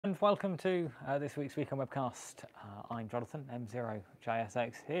and welcome to this week's Week on Webcast. I'm Jonathan,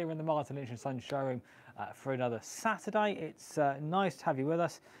 M0JSX, here in the Martin Lynch & Sons showroom for another Saturday. It's nice to have you with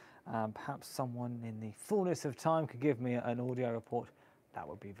us. Perhaps someone in the fullness of time could give me an audio report. That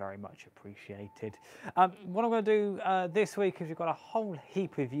would be very much appreciated. What I'm going to do this week is we've got a whole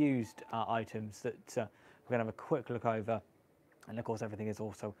heap of used items that we're going to have a quick look over. And of course, everything is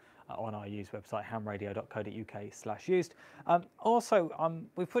also on our used website, hamradio.co.uk/used.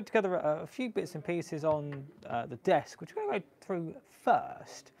 We've put together a few bits and pieces on the desk, which we're going to go through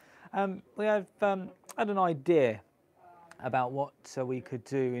first. We have had an idea about what we could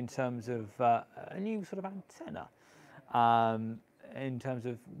do in terms of a new sort of antenna. In terms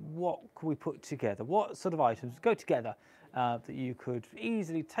of what could we put together, what sort of items go together that you could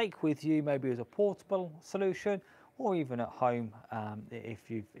easily take with you, maybe as a portable solution, or even at home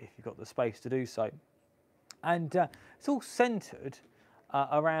if you've got the space to do so. And it's all centred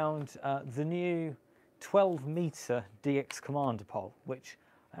around the new 12-metre DX commander pole, which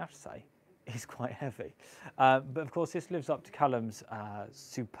I have to say is quite heavy. But of course, this lives up to Callum's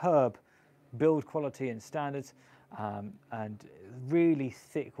superb build quality and standards, and really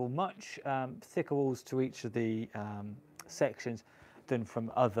thick, or much thicker walls to each of the sections than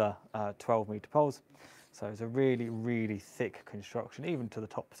from other 12-metre poles. So it's a really, really thick construction. Even to the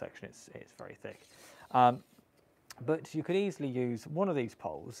top section, it's very thick. But you could easily use one of these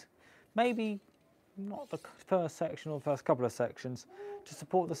poles, maybe not the first section or the first couple of sections, to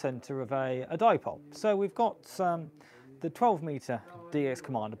support the centre of a dipole. So we've got the 12-metre DX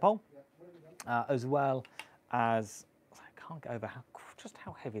commander pole, as well as, I can't get over just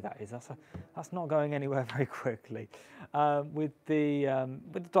how heavy that is. That's not going anywhere very quickly. With the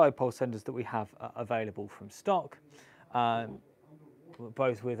dipole senders that we have available from stock,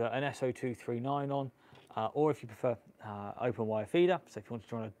 both with an SO239 on, or if you prefer open wire feeder. So if you wanted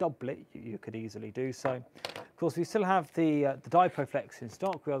to run a doublet, you could easily do so. Of course, we still have the DipoFlex in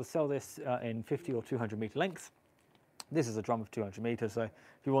stock. We either sell this in 50 or 200 metre lengths. This is a drum of 200 metres, so if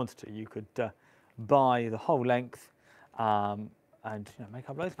you wanted to, you could buy the whole length and make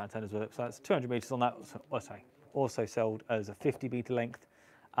up loads of antennas with it. So that's 200 metres on that. Also sold as a 50-metre length.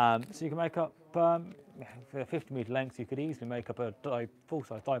 So you can make up, for a 50-metre length, you could easily make up a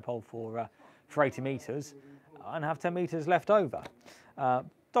full-size dipole for 80 metres and have 10 metres left over.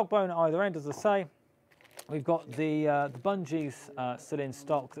 Dog bone at either end, as I say. We've got the bungees still in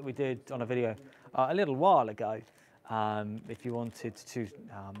stock that we did on a video a little while ago. If you wanted to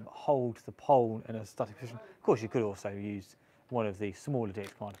hold the pole in a static position. Of course, you could also use one of the smaller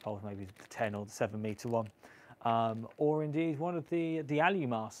DX commander poles, maybe the 10 or the 7-metre one, or indeed one of the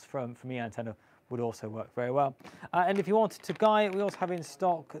alu-masts from e-antenna would also work very well. And if you wanted to guy it, we also have in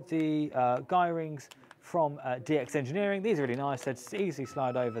stock the guy rings from DX Engineering. These are really nice. They just easily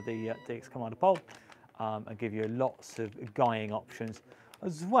slide over the DX commander pole and give you lots of guying options,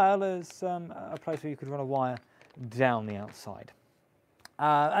 as well as a place where you could run a wire down the outside.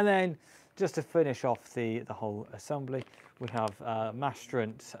 And then just to finish off the whole assembly, we have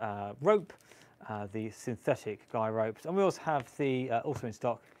Mastrant rope, the synthetic guy ropes, and we also have the also in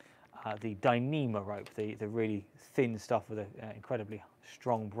stock the Dyneema rope, the really thin stuff with an incredibly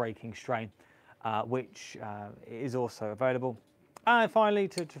strong braking strain, which is also available. And finally,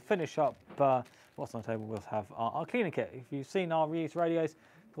 to finish up what's on the table, we'll have our cleaner kit. If you've seen our reused radios,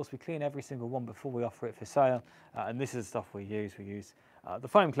 of course, we clean every single one before we offer it for sale, and this is the stuff we use. We use the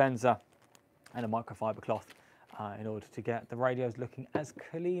foam cleanser and a microfiber cloth in order to get the radios looking as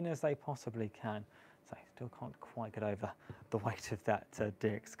clean as they possibly can. So I still can't quite get over the weight of that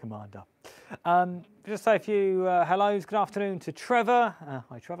DX Commander. Just say a few hellos. Good afternoon to Trevor.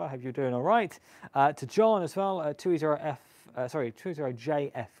 Hi Trevor, hope you're doing all right. To John as well, 20JFQ.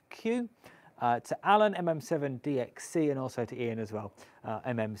 To Alan, MM7DXC, and also to Ian as well,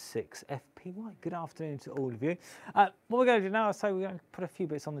 MM6FPY. Good afternoon to all of you. What we're going to do now is we're going to put a few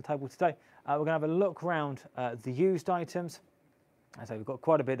bits on the table today. We're going to have a look around the used items. So we've got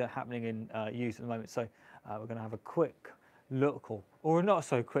quite a bit happening in used at the moment, so we're going to have a quick look, or not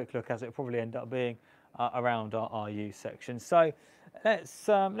so quick look as it probably end up being, around our used section. So let's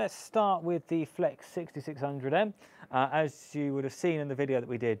start with the Flex 6600M. As you would have seen in the video that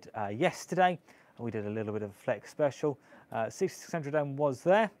we did yesterday, we did a little bit of a Flex special. 6600M was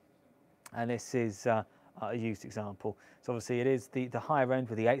there, and this is a used example. So obviously it is the higher end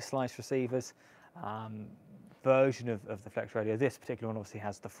with the 8-slice receivers version of the Flex radio. This particular one obviously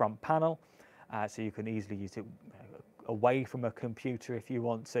has the front panel, so you can easily use it away from a computer if you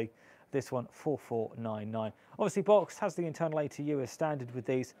want to. This one, 4499. Obviously, box has the internal ATU as standard with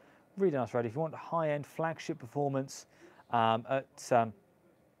these. Really nice radio. If you want high-end flagship performance at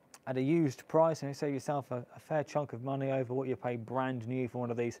at a used price, and you save yourself a fair chunk of money over what you pay brand new for one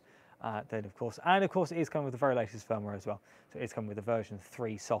of these. Then of course it is coming with the very latest firmware as well. So it is coming with the version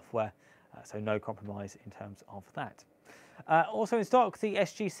 3 software, so no compromise in terms of that. Also in stock, the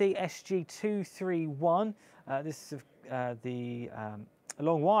SGC SG231. This is the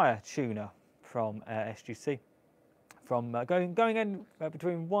long wire tuner from SGC, from going in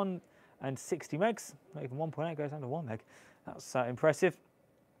between 1 and 60 megs, not even 1.8 goes down to 1 meg. That's impressive.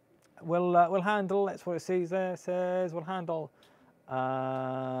 Will handle, that's what it says there, says will handle,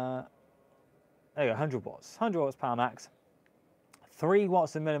 there you go, 100 watts, 100 watts power max, 3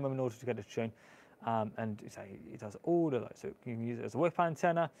 watts the minimum in order to get it to tune, and it does all of those, so you can use it as a whip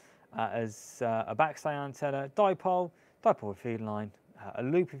antenna, as a backstay antenna, dipole with feed line, a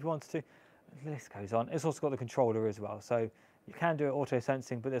loop if you wanted to, the list goes on. It's also got the controller as well, so you can do it auto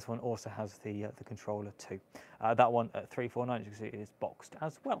sensing, but this one also has the controller too. That one at 349, as you can see, is boxed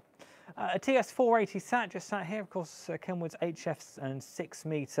as well. A TS480 sat just sat here, of course, Kenwood's HF and 6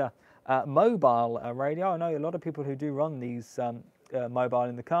 meter mobile radio. I know a lot of people who do run these mobile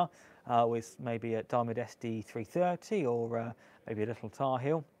in the car with maybe a Diamond SD330 or maybe a little Tar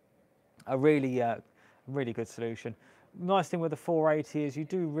Heel. A really good solution. Nice thing with the 480 is you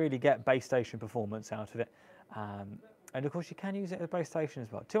do really get base station performance out of it. And of course you can use it as a base station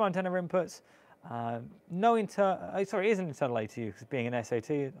as well. 2 antenna inputs, it is an internal ATU, because being an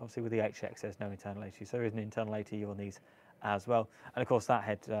SAT, obviously with the HX there's no internal ATU, so there is an internal ATU on these as well. And of course that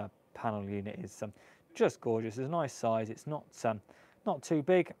head panel unit is just gorgeous. It's a nice size. It's not too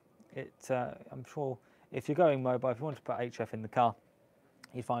big. I'm sure if you're going mobile, if you want to put HF in the car,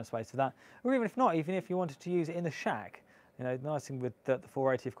 you'd find space for that. Or even if not, even if you wanted to use it in the shack. You know, the nice thing with the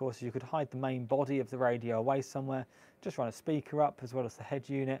 480, of course, is you could hide the main body of the radio away somewhere, just run a speaker up as well as the head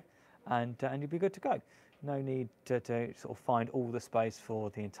unit, and you'd be good to go. No need to sort of find all the space for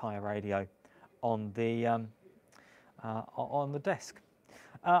the entire radio on the desk.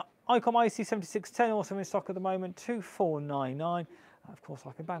 ICOM IC7610 also in stock at the moment, 2499. Of course,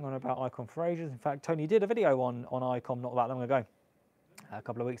 I can bang on about ICOM for ages. In fact, Tony did a video on ICOM not that long ago, a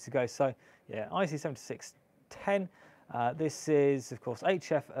couple of weeks ago. So yeah, IC7610. This is, of course,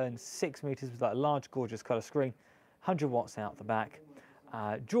 HF and 6 meters with that large, gorgeous colour screen, 100 watts out the back,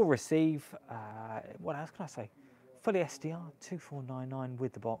 dual receive. What else can I say? Fully SDR, 2499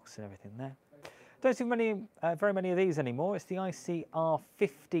 with the box and everything there. Don't see very many of these anymore. It's the ICR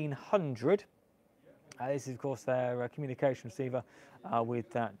 1500. This is, of course, their communication receiver with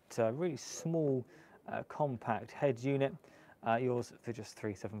that really small, compact head unit. Yours for just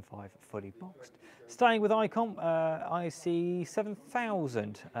 $375 fully boxed. Staying with ICOM, IC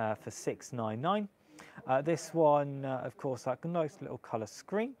 7000 for $699. This one, of course, like a nice little colour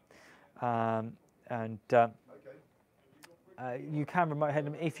screen, and you can remote head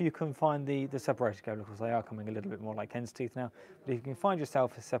them if you can find the separation cable. Of course, they are coming a little bit more like hen's teeth now. But if you can find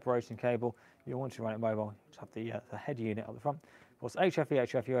yourself a separation cable, you want to run it mobile, just have the head unit at the front. Of course, HF,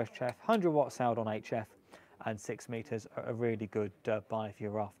 VHF, UHF, 100 watts out on HF. And 6 meters, a really good buy if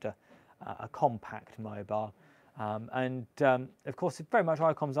you're after a compact mobile. Of course, it's very much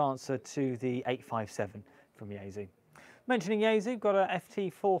ICOM's answer to the 857 from Yaesu. Mentioning Yaesu, got a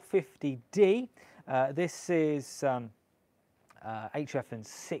FT450D. This is HF and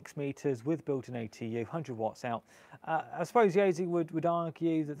 6 meters with built-in ATU, 100 watts out. I suppose Yaesu would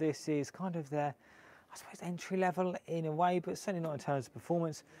argue that this is kind of their, I suppose, entry level in a way, but certainly not in terms of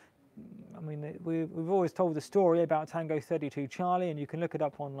performance. I mean, we've always told the story about Tango 32 Charlie, and you can look it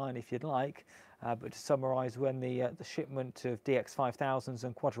up online if you'd like. But to summarise, when the shipment of DX5000s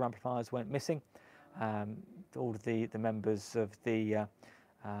and quadra amplifiers went missing, all of the members of the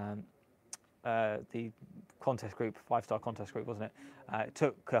contest group, 5-star contest group, wasn't it?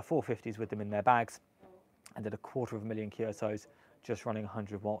 Took 450s with them in their bags and did 250,000 QSOs just running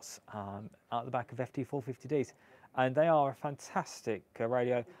 100 watts out the back of FT450Ds. And they are a fantastic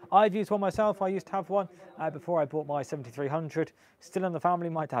radio. I've used one myself. I used to have one before I bought my 7300. Still in the family.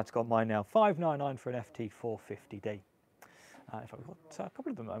 My dad's got mine now. $599 for an FT450D. In fact, we've got a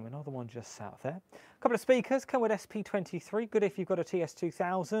couple of them. Another one just south there. A couple of speakers. Kenwood SP23. Good if you've got a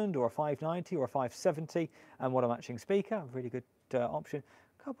TS2000 or a 590 or a 570 and want a matching speaker. A really good option.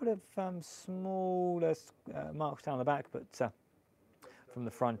 A couple of smaller marks down the back, but from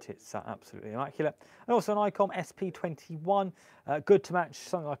the front, it's absolutely immaculate. And also an ICOM SP21, good to match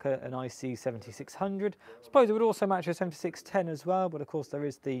something like an IC 7600. I suppose it would also match a 7610 as well, but of course there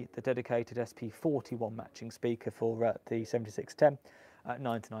is the dedicated SP41 matching speaker for the 7610.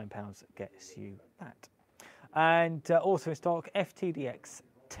 £99 gets you that. And also in stock,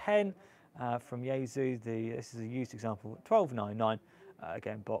 FTDX10 from Yaesu. This is a used example, $12.99.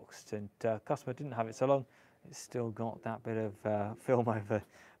 again boxed, and customer didn't have it so long. It's still got that bit of film over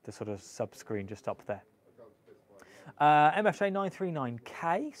the sort of sub screen just up there. MFJ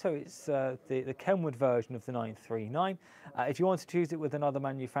 939K, so it's the Kenwood version of the 939. If you want to choose it with another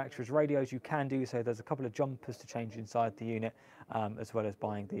manufacturer's radios, you can do so. There's a couple of jumpers to change inside the unit, as well as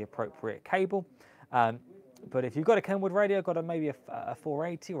buying the appropriate cable. But if you've got a Kenwood radio, got maybe a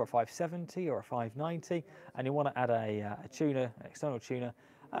 480 or a 570 or a 590, and you want to add a tuner, an external tuner,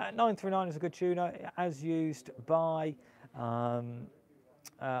 939 is a good tuner, as used by our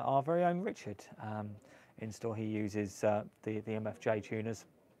very own Richard. In store, he uses the MFJ tuners.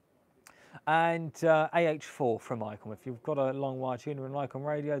 And AH4 from Icon. If you've got a long wire tuner and Icon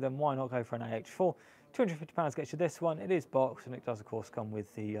radio, then why not go for an AH4? £250 gets you this one. It is boxed, and it does, of course, come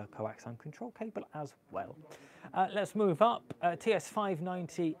with the coaxium control cable as well. Let's move up.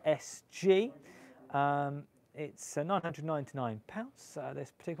 TS590SG. It's £999.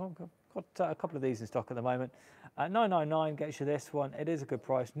 This particular one, got a couple of these in stock at the moment. 999 gets you this one. It is a good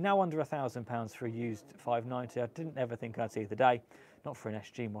price. Now under £1,000 for a used 590. I didn't ever think I'd see the day. Not for an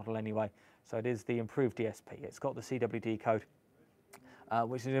SG model anyway. So it is the improved DSP. It's got the CWD code,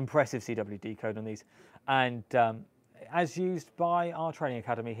 which is an impressive CWD code on these. And as used by our training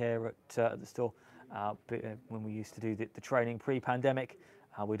academy here at the store, when we used to do the training pre-pandemic,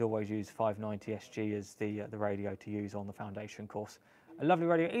 we'd always use 590 SG as the radio to use on the foundation course. A lovely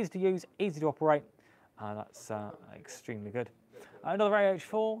radio, easy to use, easy to operate. That's extremely good. Another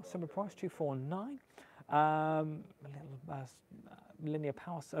AH4, similar price, $249. Linear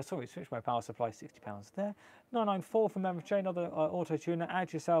power, switch mode power supply, £60 there. 994 from MFJ, another auto tuner.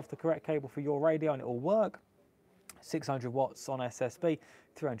 Add yourself the correct cable for your radio and it will work. 600 watts on SSB,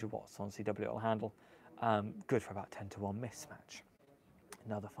 300 watts on CW, it'll handle. Good for about 10 to 1 mismatch.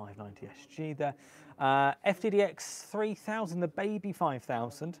 Another 590 SG there. FTDX 3000, the baby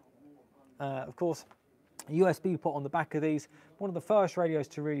 5000. Of course, USB port on the back of these. One of the first radios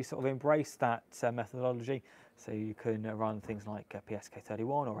to really sort of embrace that methodology. So you can run things like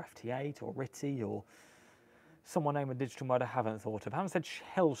PSK31 or FT8 or RITI or someone named a digital mode I haven't thought of. I haven't said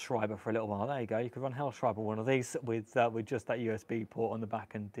Hellschreiber for a little while. There you go. You could run Hellschreiber, one of these, with just that USB port on the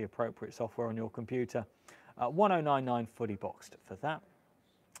back and the appropriate software on your computer. 1099 fully boxed for that.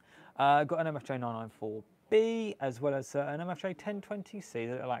 Got an MFJ 994B as well as an MFJ 1020C,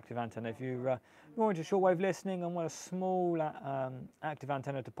 the little active antenna. If you're more into shortwave listening and want a small active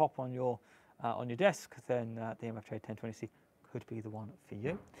antenna to pop on your desk, then the MFJ 1020C could be the one for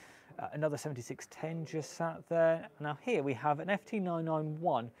you. Another 7610 just sat there. Now here we have an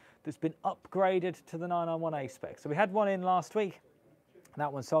FT991 that's been upgraded to the 991A spec. So we had one in last week.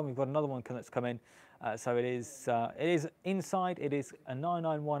 That one's sold. We've got another one that's come in. So it is inside. It is a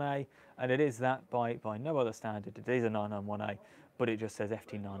 991A, and it is that by no other standard. It is a 991A, but it just says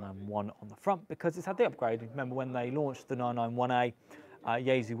FT991 on the front because it's had the upgrade. Remember when they launched the 991A,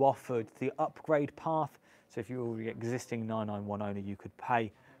 Yaesu offered the upgrade path. So if you were the existing 991 owner, you could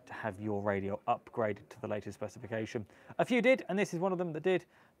pay to have your radio upgraded to the latest specification. A few did, and this is one of them that did.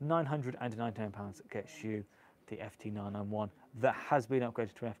 £999 gets you the FT991 that has been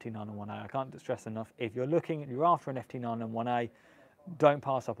upgraded to an FT991A. I can't stress enough, if you're after an FT991A, don't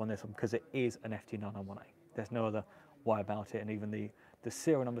pass up on this one because it is an FT991A. There's no other way about it, and even the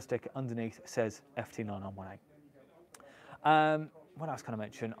serial number sticker underneath says FT991A. What else can I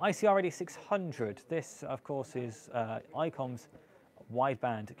mention? ICR 8600. This, of course, is ICOM's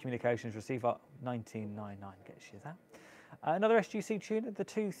wideband communications receiver. 1999 gets you that. Another SGC tuner, the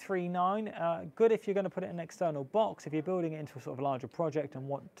 239. Good if you're going to put it in an external box. If you're building it into a sort of larger project and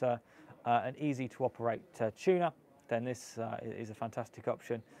want an easy to operate tuner, then this is a fantastic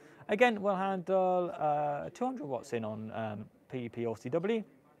option. Again, we'll handle 200 watts in on PEP or CW.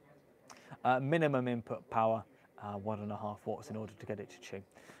 Minimum input power, 1.5 watts in order to get it to tune.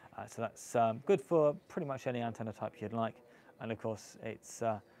 So that's good for pretty much any antenna type you'd like. And of course, it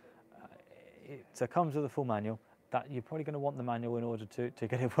comes with a full manual. That you're probably going to want the manual in order to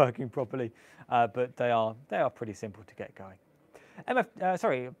get it working properly, but they are pretty simple to get going. BHI,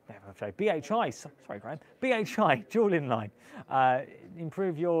 sorry Graham, BHI dual inline.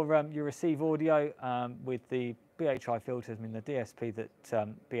 Improve your receive audio with the BHI filters. I mean the DSP that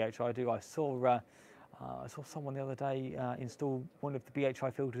BHI do. I saw someone the other day install one of the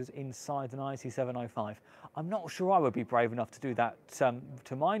BHI filters inside an IC705. I'm not sure I would be brave enough to do that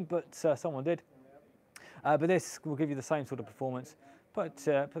to mine, but someone did. But this will give you the same sort of performance, but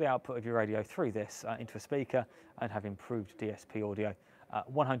put the output of your radio through this into a speaker and have improved DSP audio.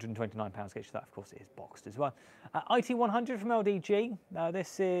 £129 gets you that. Of course, it is boxed as well. IT100 from LDG.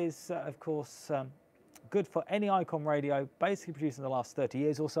 This is, of course, good for any Icom radio, basically produced in the last 30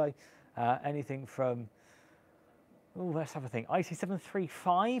 years or so. Anything from, let's have a think,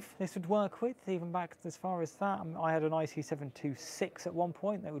 IC735 this would work with, even back as far as that. I had an IC726 at one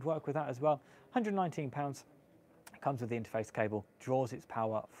point that would work with that as well. £119. It comes with the interface cable, draws its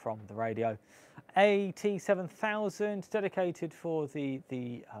power from the radio. AT7000, dedicated for the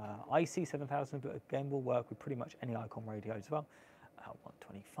IC7000, but again will work with pretty much any Icom radio as well.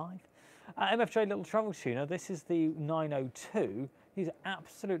 125. MFJ little travel tuner, this is the 902. These are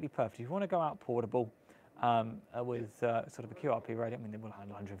absolutely perfect. If you want to go out portable with sort of a QRP radio, I mean, they will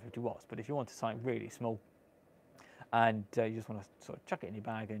handle 150 watts, but if you want to something really small and you just want to sort of chuck it in your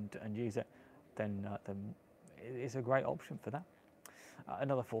bag and use it, then it's a great option for that.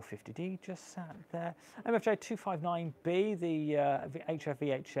 Another 450D just sat there. MFJ 259B, the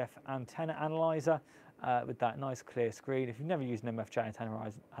HF-VHF antenna analyzer with that nice clear screen. If you've never used an MFJ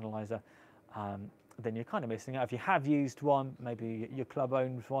antenna analyzer, then you're kind of missing out. If you have used one, maybe your club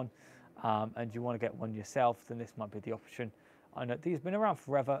owns one, and you want to get one yourself, then this might be the option. I know these have been around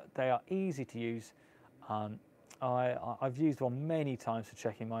forever. They are easy to use. I've used one many times for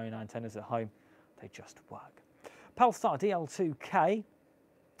checking my own antennas at home. They just work. Pulsar DL2K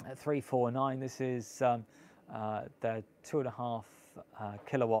at 349. This is their 2.5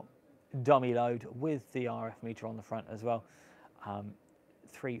 kilowatt dummy load with the RF meter on the front as well.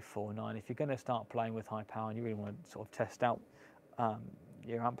 349. If you're going to start playing with high power and you really want to sort of test out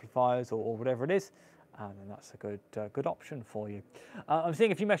your amplifiers or whatever it is, then that's a good option for you. I'm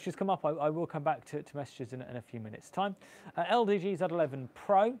seeing a few messages come up. I will come back to messages in a few minutes' time. LDG Z11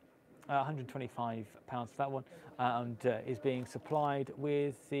 Pro. £125 for that one, and is being supplied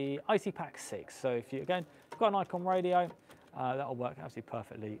with the IC Pack 6. So if you, again, got an Icom radio, that'll work absolutely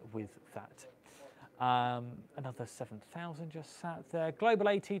perfectly with that. Another 7000 just sat there. Global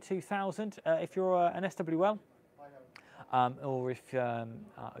AT2000, if you're an SWL, or if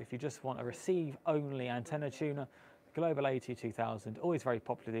you just want a receive-only antenna tuner, Global AT2000, always very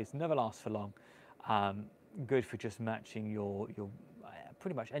popular. These never last for long. Good for just matching your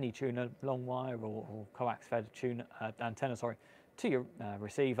pretty much any tuner, long wire or coax fed tuner antenna, to your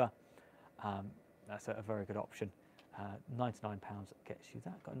receiver. That's a very good option. £99 gets you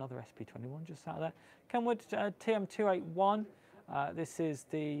that. Got another SP21 just out there. Kenwood TM281. This is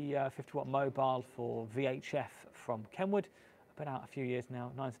the 50 watt mobile for VHF from Kenwood. Been out a few years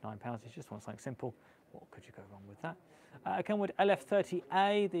now. £99. If you just want something simple, what could you go wrong with that? Kenwood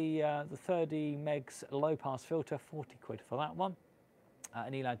LF30A, the 30 megs low pass filter, 40 quid for that one.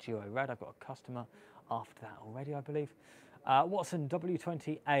 An ELAD Duo Red, I've got a customer after that already, I believe. Watson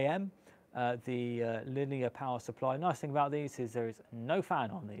W20AM, the linear power supply. Nice thing about these is there is no fan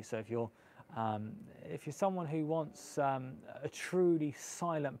on these, so if you're someone who wants a truly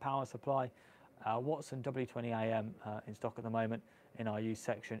silent power supply, Watson W20AM in stock at the moment in our used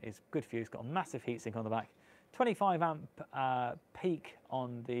section is good for you. It's got a massive heatsink on the back, 25 amp peak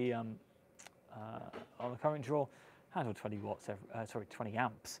on the current draw. Handle 20 watts, 20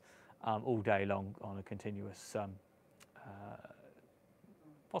 amps all day long on a continuous,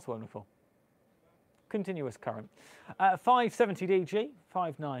 what's the word for? Continuous current. 570 DG,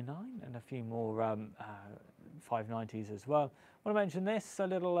 599, and a few more 590s as well. I want to mention this, a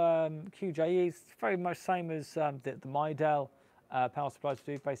little QJE, very much same as the Midel power supplies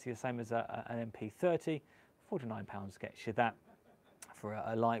do, basically the same as an MP30. £49 gets you that for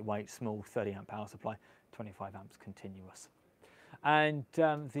a lightweight, small 30 amp power supply. 25 amps continuous. And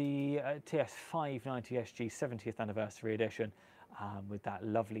the TS590SG 70th anniversary edition with that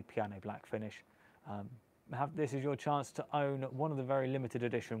lovely piano black finish. This is your chance to own one of the very limited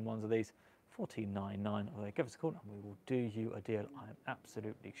edition ones of these, $14.99. Give us a call and we will do you a deal, I am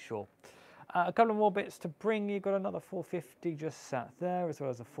absolutely sure. A couple of more bits to bring you. Got another 450 just sat there, as well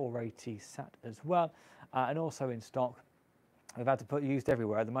as a 480 sat as well, and also in stock. We've had to put used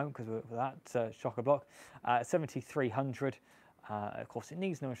everywhere at the moment because of that shocker block. 7300. Of course, it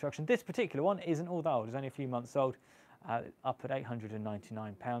needs no instruction. This particular one isn't all that old. It's only a few months old. Up at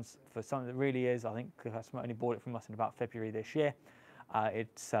 £899 for something that really is. I think the customer only bought it from us in about February this year.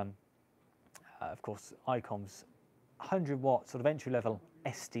 It's of course Icom's 100 watt sort of entry level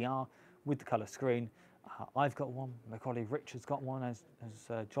SDR with the colour screen. I've got one. My colleague Richard's got one, as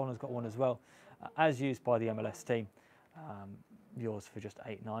John has got one as well, as used by the ML&S team. Yours for just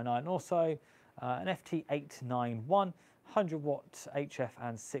 $899. Also an FT891 100 watt HF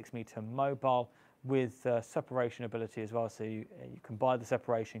and 6 meter mobile with separation ability as well, so you can buy the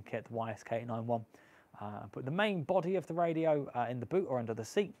separation kit, the YSK891, put the main body of the radio in the boot or under the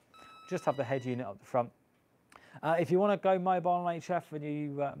seat, just have the head unit up the front, If you want to go mobile on HF and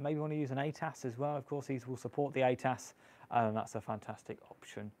you maybe want to use an ATAS as well, of course, these will support the ATAS, and that's a fantastic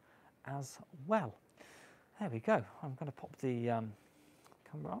option as well. There we go. I'm going to pop the camera.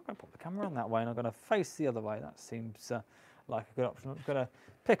 I'm going to pop the camera on that way, and I'm going to face the other way. That seems like a good option. I'm going to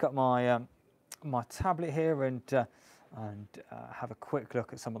pick up my my tablet here and have a quick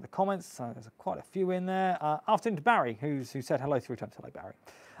look at some of the comments. So there's quite a few in there. Afternoon to Barry, who said hello 3 times. Hello, Barry.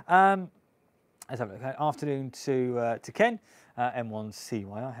 Let's have a look. Afternoon to Ken,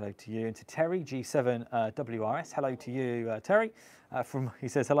 M1CYR, hello to you, and to Terry, G7WRS, hello to you, Terry. He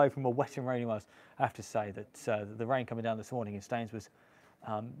says hello from a wet and rainy Wales. I have to say that the rain coming down this morning in Staines was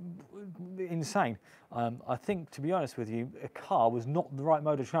insane. I think, to be honest with you, a car was not the right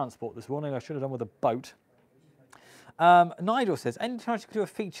mode of transport this morning. I should have done with a boat. Nigel says, any chance you could do a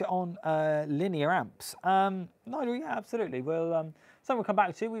feature on linear amps? Nigel, yeah, absolutely. Something we'll come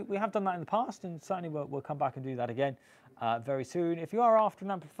back to. We have done that in the past, and certainly we'll come back and do that again very soon. If you are after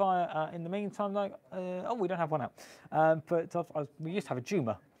an amplifier in the meantime, though, oh, we don't have one out. We used to have a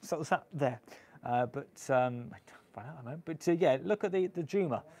Juma, so it was that there. Yeah, look at the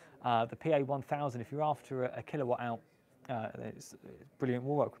Juma, the PA1000. If you're after a kilowatt out, it's brilliant.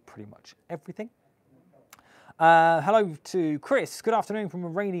 We'll work with pretty much everything. Hello to Chris. Good afternoon from a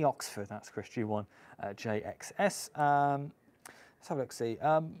rainy Oxford. That's Chris G1 JXS. Let's have a look. See,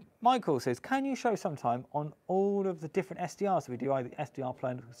 Michael says, can you show sometime on all of the different SDRs that we do, either SDR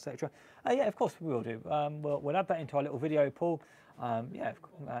player, etc.? Yeah, of course we will do. We'll add that into our little video, Paul. Yeah,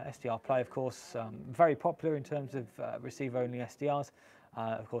 SDR play, of course, very popular in terms of receiver-only SDRs.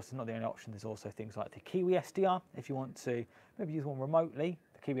 Of course, it's not the only option. There's also things like the Kiwi SDR. If you want to maybe use one remotely,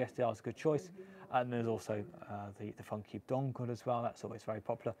 the Kiwi SDR is a good choice. And there's also the Funkcube dongle as well. That's always very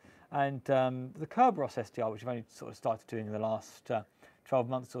popular. And the Kerberos SDR, which I've only sort of started doing in the last 12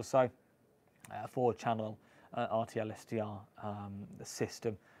 months or so, 4-channel RTL SDR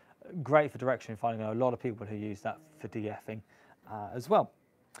system. Great for direction finding. A lot of people who use that for DFing as well.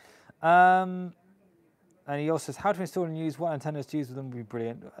 And he also says, how to install and use, what antennas to use with them would be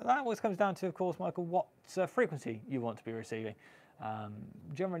brilliant. That always comes down to, of course, Michael, what frequency you want to be receiving.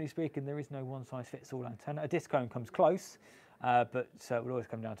 Generally speaking, there is no one-size-fits-all antenna. A discone comes close, but it will always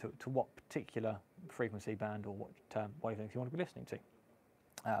come down to what particular frequency band or what wavelength you want to be listening to.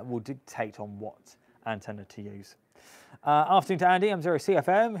 Will dictate on what antenna to use. Afternoon to Andy,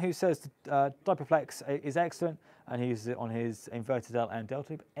 M0CFM, who says Diperflex is excellent, and he's on his inverted L and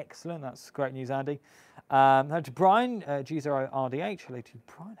delta loop. Excellent, that's great news, Andy. Hello to Brian, G0RDH. Hello to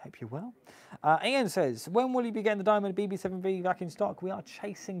Brian, hope you're well. Ian says, when will you be getting the Diamond BB7B back in stock? We are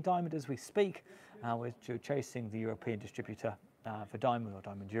chasing Diamond as we speak. We're chasing the European distributor for Diamond, or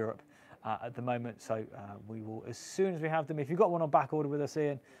Diamond Europe, at the moment. So we will, as soon as we have them, if you've got one on back order with us,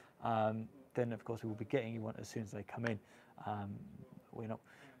 Ian, then of course we will be getting you one as soon as they come in.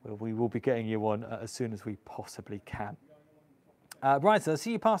 We will be getting you one as soon as we possibly can. Brian says, I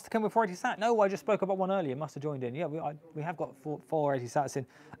see you passed the Kenwood 480 sat. No, I just spoke about one earlier. Must have joined in. Yeah, we have got 480 sats in.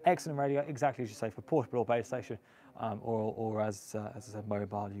 Excellent radio, exactly as you say, for portable or base station, or as I said,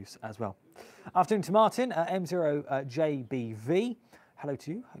 mobile use as well. Afternoon to Martin, M0JBV. Hello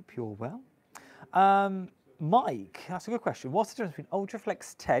to you. Hope you're well. Mike, that's a good question. What's the difference between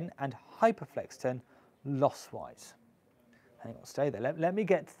Ultraflex 10 and Hyperflex 10 loss-wise? Hang on, stay there. Let me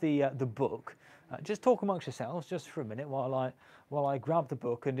get the book. Just talk amongst yourselves just for a minute while I grab the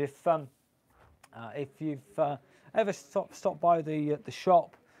book. And if you've ever stopped by the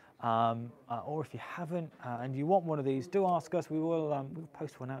shop, or if you haven't and you want one of these, do ask us. We'll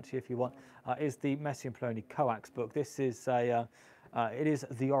post one out to you if you want. Is the Messi and Poloni coax book? This is it is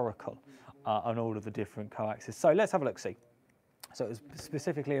the oracle on all of the different coaxes. So let's have a look. See. So it was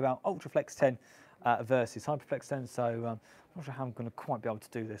specifically about Ultraflex 10 versus Hyperflex 10. So I'm not sure how I'm going to quite be able to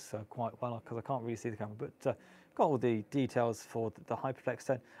do this quite well because I can't really see the camera, but got all the details for the Hyperflex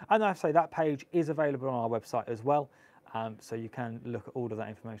 10. And I have to say that page is available on our website as well, so you can look at all of that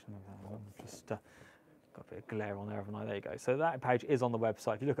information. Just got a bit of glare on there, haven't I? There you go. So that page is on the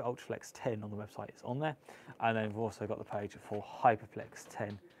website. If you look at Ultraflex 10 on the website, it's on there. And then we've also got the page for Hyperflex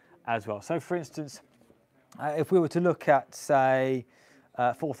 10 as well. So for instance, if we were to look at, say,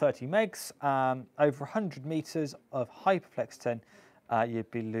 430 megs, over 100 meters of Hyperflex 10,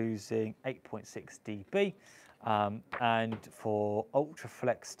 you'd be losing 8.6 dB. And for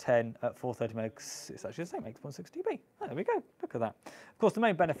Ultraflex 10 at 430 megs, it's actually the same, 8.6 dB. Oh, there we go, look at that. Of course, the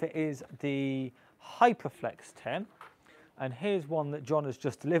main benefit is the Hyperflex 10. And here's one that John has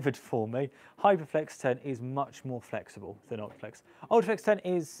just delivered for me. Hyperflex 10 is much more flexible than Ultraflex. Ultraflex 10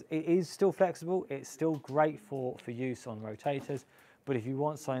 is still flexible. It's still great for use on rotators. But if you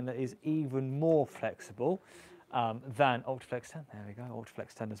want something that is even more flexible, than UltraFlex 10. There we go,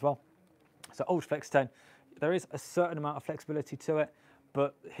 UltraFlex 10 as well. So UltraFlex 10, there is a certain amount of flexibility to it,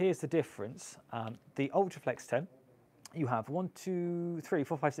 but here's the difference. The UltraFlex 10, you have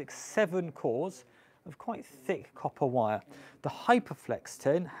 7 cores of quite thick copper wire. The HyperFlex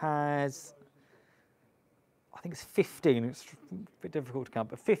 10 has, I think it's 15, it's a bit difficult to count,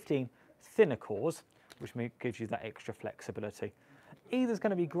 but 15 thinner cores, which gives you that extra flexibility. Either's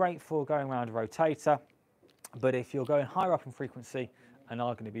going to be great for going around a rotator, but if you're going higher up in frequency and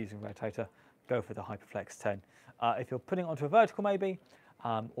are going to be using a rotator, go for the HyperFlex 10. If you're putting it onto a vertical maybe,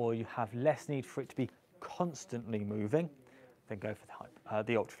 or you have less need for it to be constantly moving, then go for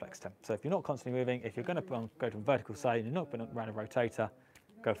the UltraFlex 10. So if you're not constantly moving, if you're going to go to a vertical say and you're not going around a rotator,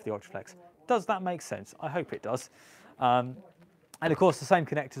 go for the UltraFlex. Does that make sense? I hope it does. And of course, the same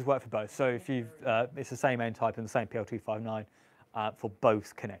connectors work for both. So if you've, it's the same N type and the same PL259 for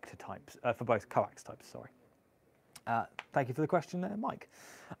both connector types, for both coax types, sorry. Thank you for the question there, Mike.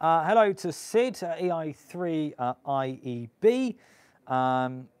 Hello to Sid, EI3IEB,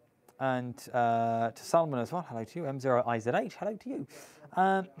 and to Salman as well. Hello to you, M0IZH. Hello to you.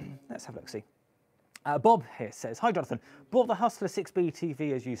 Let's have a look, see. Bob here says, hi Jonathan, bought the Hustler 6B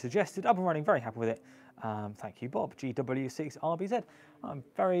TV as you suggested, up and running, very happy with it. Thank you, Bob, GW6RBZ. I'm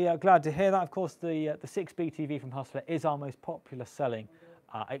very glad to hear that. Of course, the 6B TV from Hustler is our most popular selling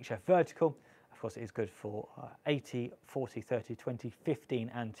HF vertical. Of course, it is good for 80, 40, 30, 20,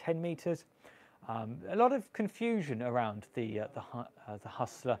 15 and 10 meters. A lot of confusion around the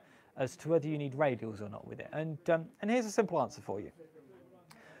Hustler as to whether you need radials or not with it. And here's a simple answer for you.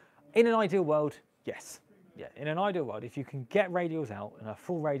 In an ideal world, yes. Yeah, in an ideal world, if you can get radials out and a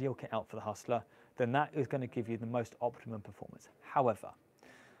full radial kit out for the Hustler, then that is going to give you the most optimum performance. However,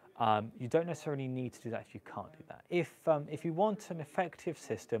 you don't necessarily need to do that if you can't do that. If you want an effective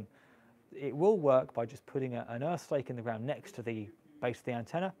system, it will work by just putting an earth stake in the ground next to the base of the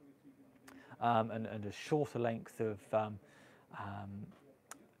antenna and a shorter length of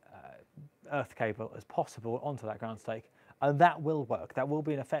earth cable as possible onto that ground stake, and that will work. That will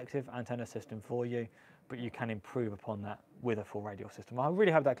be an effective antenna system for you, but you can improve upon that with a full radial system. I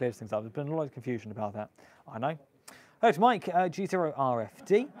really hope that clears things up. There's been a lot of confusion about that, I know. Hello to Mike,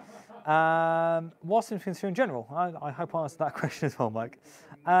 G0RFD. What's influence in general? I hope I answered that question as well, Mike.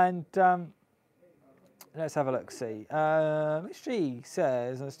 And let's have a look, see. Mitch G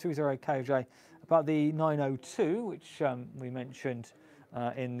says, that's 20KJ, about the 902, which we mentioned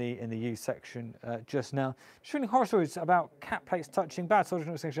in the use section just now. Shooting horror stories about cat plates touching, bad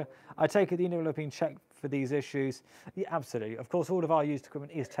soldering extinguisher. I take it the individual have been checked for these issues. Yeah, absolutely. Of course, all of our used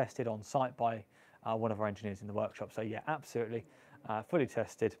equipment is tested on site by one of our engineers in the workshop. So yeah, absolutely, fully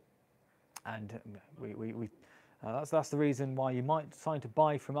tested. And that's the reason why you might decide to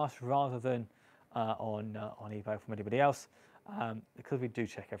buy from us rather than on eBay from anybody else, because we do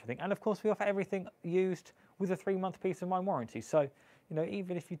check everything. And of course, we offer everything used with a 3-month peace of mind warranty. So, you know,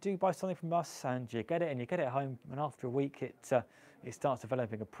 even if you do buy something from us and you get it home, and after a week it starts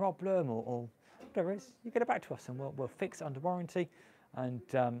developing a problem or whatever it is, you get it back to us and we'll fix it under warranty. And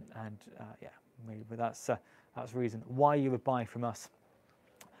yeah, that's the reason why you would buy from us.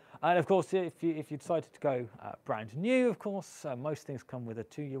 And of course, if you decided to go brand new, of course, most things come with a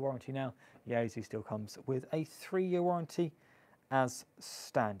 2-year warranty now. Yaesu still comes with a 3-year warranty as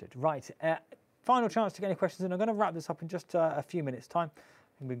standard. Right, final chance to get any questions in. I'm going to wrap this up in just a few minutes' time.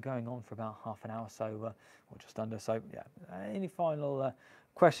 We've been going on for about half an hour, so or just under. So yeah, any final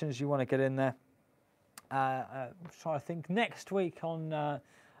questions you want to get in there? I'm trying to think. Next week on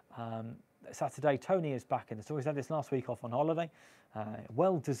Saturday, Tony is back in the store. He's had this last week off on holiday.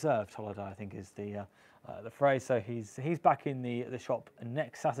 Well-deserved holiday, I think, is the phrase. So he's back in the shop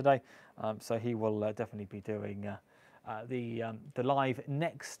next Saturday. So he will definitely be doing the live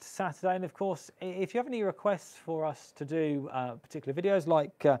next Saturday. And of course, if you have any requests for us to do particular videos,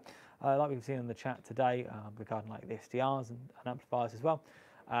 like we've seen in the chat today regarding like the SDRs and amplifiers as well,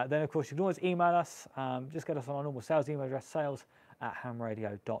 then of course you can always email us. Just get us on our normal sales email address,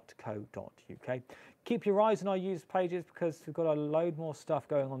 sales@hamradio.co.uk. Keep your eyes on our used pages because we've got a load more stuff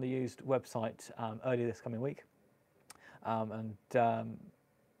going on the used website early this coming week. I think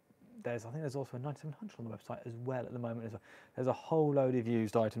there's also a 9700 on the website as well at the moment as well. There's a whole load of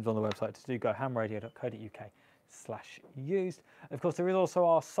used items on the website, so do go hamradio.co.uk/used. Of course, there is also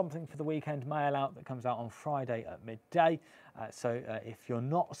our Something for the Weekend mail out that comes out on Friday at midday. So if you're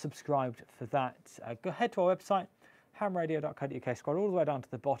not subscribed for that, go ahead to our website, hamradio.co.uk, scroll all the way down to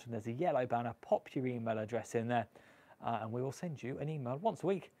the bottom, there's a yellow banner, pop your email address in there, and we will send you an email once a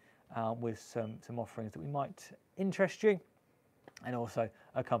week with some offerings that we might interest you, and also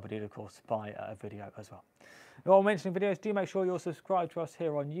accompanied, of course, by a video as well. While mentioning videos, do make sure you're subscribed to us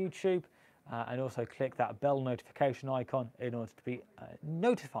here on YouTube, and also click that bell notification icon in order to be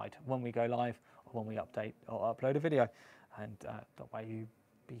notified when we go live or when we update or upload a video, and that way you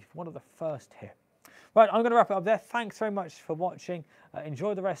be one of the first here. Right, I'm going to wrap it up there. Thanks very much for watching.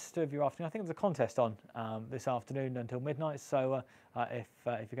 Enjoy the rest of your afternoon. I think there's a contest on this afternoon until midnight, so if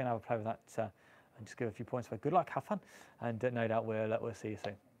you're going to have a play with that, and just give a few points away, good luck, have fun, and no doubt we'll see you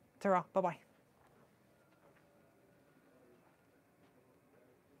soon. Ta-ra, bye-bye.